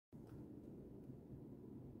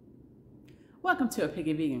Welcome to A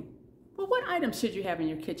Piggy Vegan. Well, what items should you have in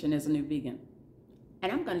your kitchen as a new vegan?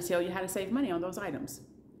 And I'm going to tell you how to save money on those items.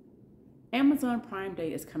 Amazon Prime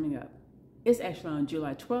Day is coming up. It's actually on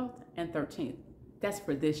July 12th and 13th. That's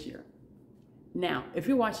for this year. Now, if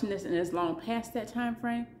you're watching this and it's long past that time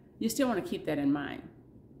frame, you still want to keep that in mind.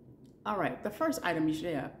 All right, the first item you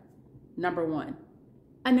should have, number one,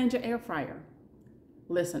 a Ninja air fryer.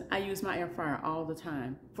 Listen, I use my air fryer all the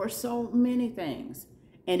time for so many things.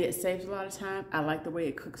 And it saves a lot of time. I like the way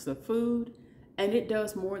it cooks the food, and it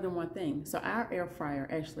does more than one thing. So our air fryer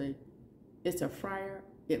actually, it's a fryer,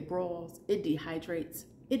 it broils, it dehydrates,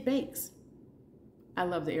 it bakes. I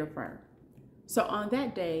love the air fryer. So on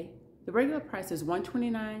that day, the regular price is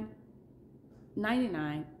 $129.99,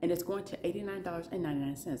 and it's going to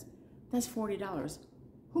 $89.99. That's $40.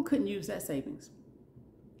 Who couldn't use that savings?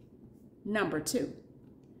 Number two,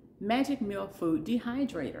 Magic Meal Food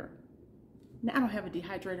Dehydrator. Now, I don't have a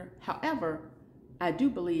dehydrator. However, I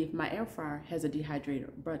do believe my air fryer has a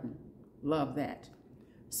dehydrator button. Love that.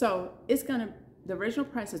 So it's the original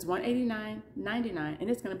price is $189.99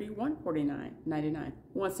 and it's gonna be $149.99.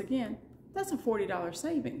 Once again, that's a $40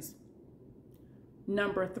 savings.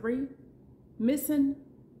 Number three, Misen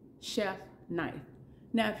chef knife.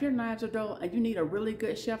 Now, if your knives are dull and you need a really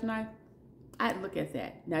good chef knife, I'd look at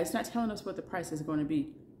that. Now, it's not telling us what the price is gonna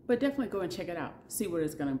be, but definitely go and check it out. See what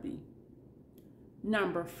it's gonna be.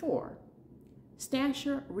 Number four,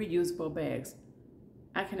 Stasher reusable bags.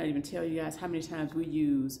 I cannot even tell you guys how many times we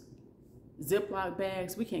use Ziploc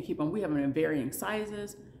bags. We can't keep them. We have them in varying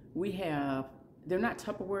sizes. They're not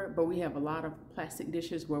Tupperware, but we have a lot of plastic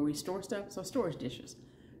dishes where we store stuff, so storage dishes.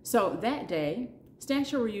 So that day,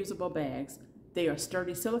 Stasher reusable bags, they are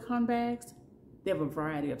sturdy silicone bags. They have a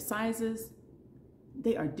variety of sizes.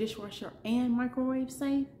 They are dishwasher and microwave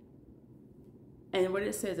safe. And what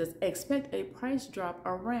it says is expect a price drop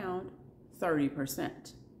around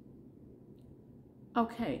 30%.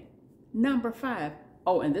 Okay, number five.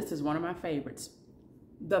 Oh, and this is one of my favorites.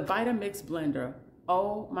 The Vitamix Blender.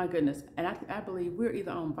 Oh my goodness. And I believe we're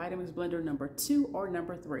either on Vitamix Blender number 2 or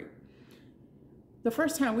number 3. The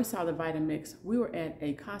first time we saw the Vitamix, we were at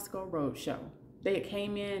a Costco roadshow. They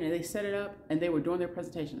came in and they set it up and they were doing their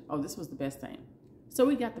presentation. Oh, this was the best thing. So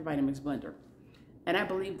we got the Vitamix Blender. And I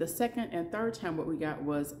believe the second and third time what we got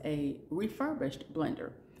was a refurbished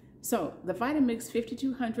blender. So the Vitamix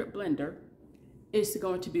 5200 blender is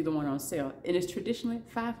going to be the one on sale. It is traditionally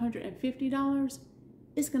 $550.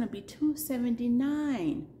 It's going to be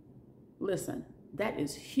 $279. Listen, that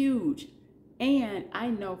is huge. And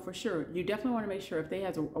I know for sure, you definitely want to make sure if they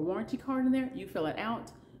have a warranty card in there, you fill it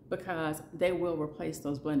out because they will replace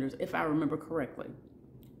those blenders if I remember correctly.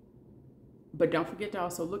 But don't forget to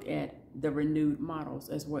also look at the renewed models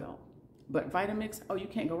as well. But Vitamix, oh, you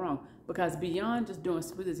can't go wrong because beyond just doing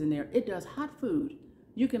smoothies in there, it does hot food.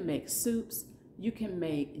 You can make soups, you can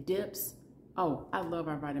make dips. Oh, I love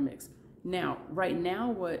our Vitamix. Now, right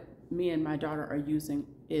now, what me and my daughter are using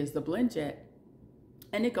is the blendjet,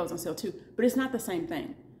 and it goes on sale too, but it's not the same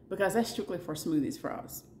thing because that's strictly for smoothies for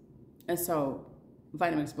us. And so,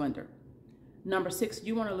 Vitamix Blender. Number 6,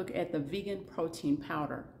 you want to look at the vegan protein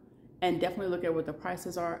powder. And definitely look at what the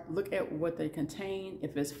prices are. Look at what they contain,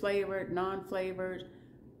 if it's flavored, non-flavored,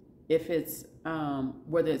 if it's,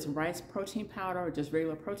 whether it's rice protein powder or just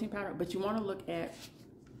regular protein powder. But you want to look at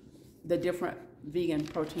the different vegan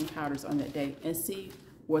protein powders on that day and see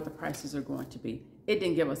what the prices are going to be. It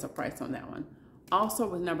didn't give us a price on that one. Also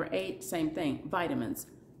with number 8, same thing, vitamins.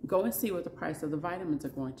 Go and see what the price of the vitamins are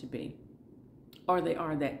going to be, or they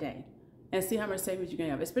are that day. And see how much savings you can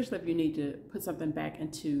have, especially if you need to put something back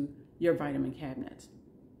into your vitamin cabinet.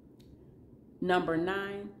 Number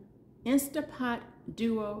 9, Instapot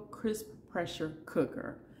Duo Crisp Pressure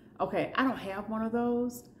Cooker. Okay, I don't have one of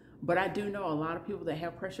those, but I do know a lot of people that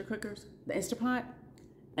have pressure cookers, the Instapot,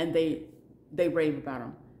 and they rave about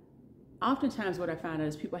them. Oftentimes what I find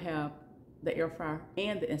is people have the air fryer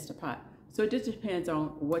and the Instapot. So it just depends on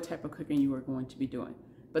what type of cooking you are going to be doing.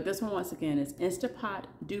 But this one, once again, is Instapot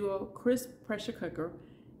Duo Crisp Pressure Cooker,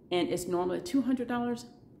 and it's normally $200.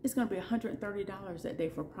 It's going to be $130 that day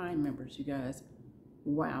for Prime members, you guys.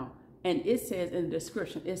 Wow. And it says in the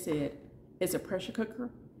description, it said it's a pressure cooker,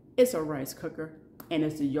 it's a rice cooker, and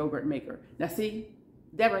it's a yogurt maker. Now see,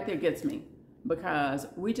 that right there gets me because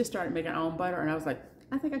we just started making our own butter, and I was like,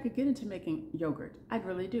 I think I could get into making yogurt. I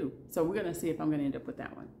really do. So we're going to see if I'm going to end up with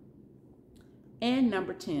that one. And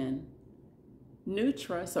number 10,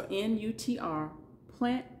 Nutra, so N-U-T-R,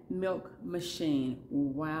 plant milk machine.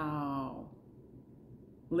 Wow.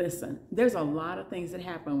 Listen, there's a lot of things that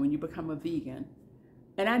happen when you become a vegan.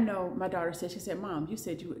 And I know my daughter said, she said, Mom, you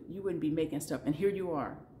said you wouldn't be making stuff. And here you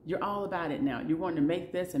are. You're all about it now. You're wanting to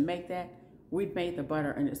make this and make that. We've made the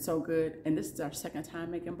butter and it's so good. And this is our second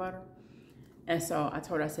time making butter. And so I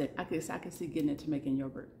told her, I said, I could see getting into making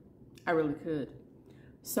yogurt. I really could.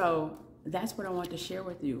 So that's what I want to share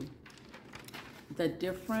with you. The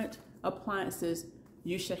different appliances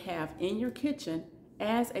you should have in your kitchen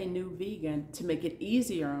as a new vegan to make it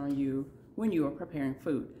easier on you when you are preparing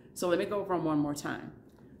food. So let me go over them one more time.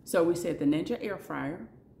 So we said the Ninja air fryer,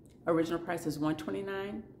 original price is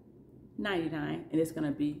 $129.99 and it's going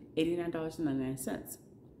to be $89.99.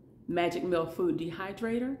 Magic Mill Food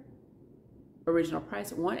Dehydrator, original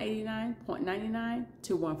price $189.99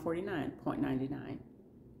 to $149.99.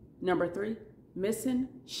 Number 3, Misen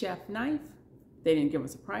Chef Knife. They didn't give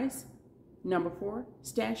us a price. Number 4,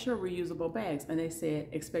 Stasher Reusable Bags, and they said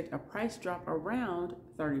expect a price drop around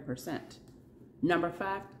 30%. Number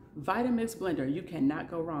 5, Vitamix Blender. You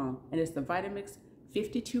cannot go wrong, and it's the Vitamix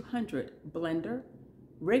 5200 blender.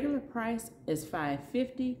 Regular price is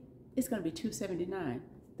 $5.50. It's going to be $2.79.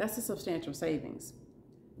 That's a substantial savings.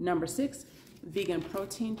 Number 6, vegan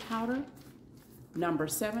protein powder. Number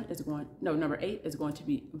 8 is going to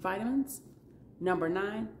be vitamins. Number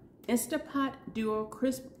 9, Instapot Duo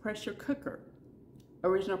Crisp Pressure Cooker.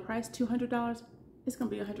 Original price $200. It's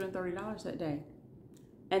going to be $130 that day.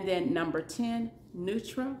 And then number 10,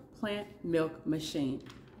 Nutra Plant Milk Machine.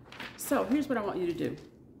 So here's what I want you to do.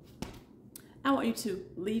 I want you to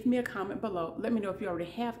leave me a comment below. Let me know if you already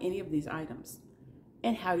have any of these items.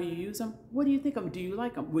 And how do you use them? What do you think of them? Do you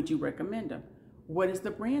like them? Would you recommend them? What is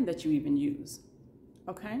the brand that you even use?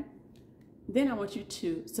 Okay? Then I want you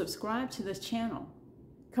to subscribe to this channel.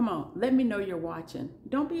 Come on, let me know you're watching.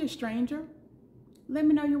 Don't be a stranger. Let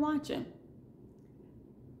me know you're watching.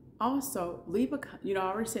 Also, I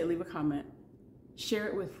already said leave a comment. Share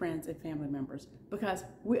it with friends and family members, because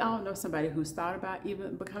we all know somebody who's thought about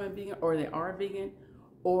even becoming vegan, or they are vegan,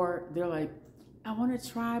 or they're like, I want to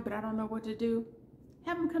try, but I don't know what to do.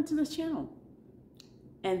 Have them come to this channel.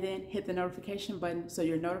 And then hit the notification button so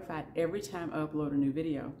you're notified every time I upload a new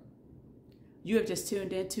video. You have just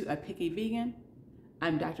tuned in to A Picky Vegan.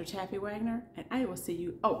 I'm Dr. Taffy Wagner, and I will see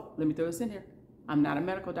you. Oh, let me throw this in here. I'm not a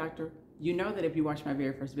medical doctor. You know that if you watch my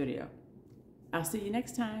very first video. I'll see you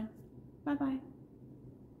next time. Bye-bye.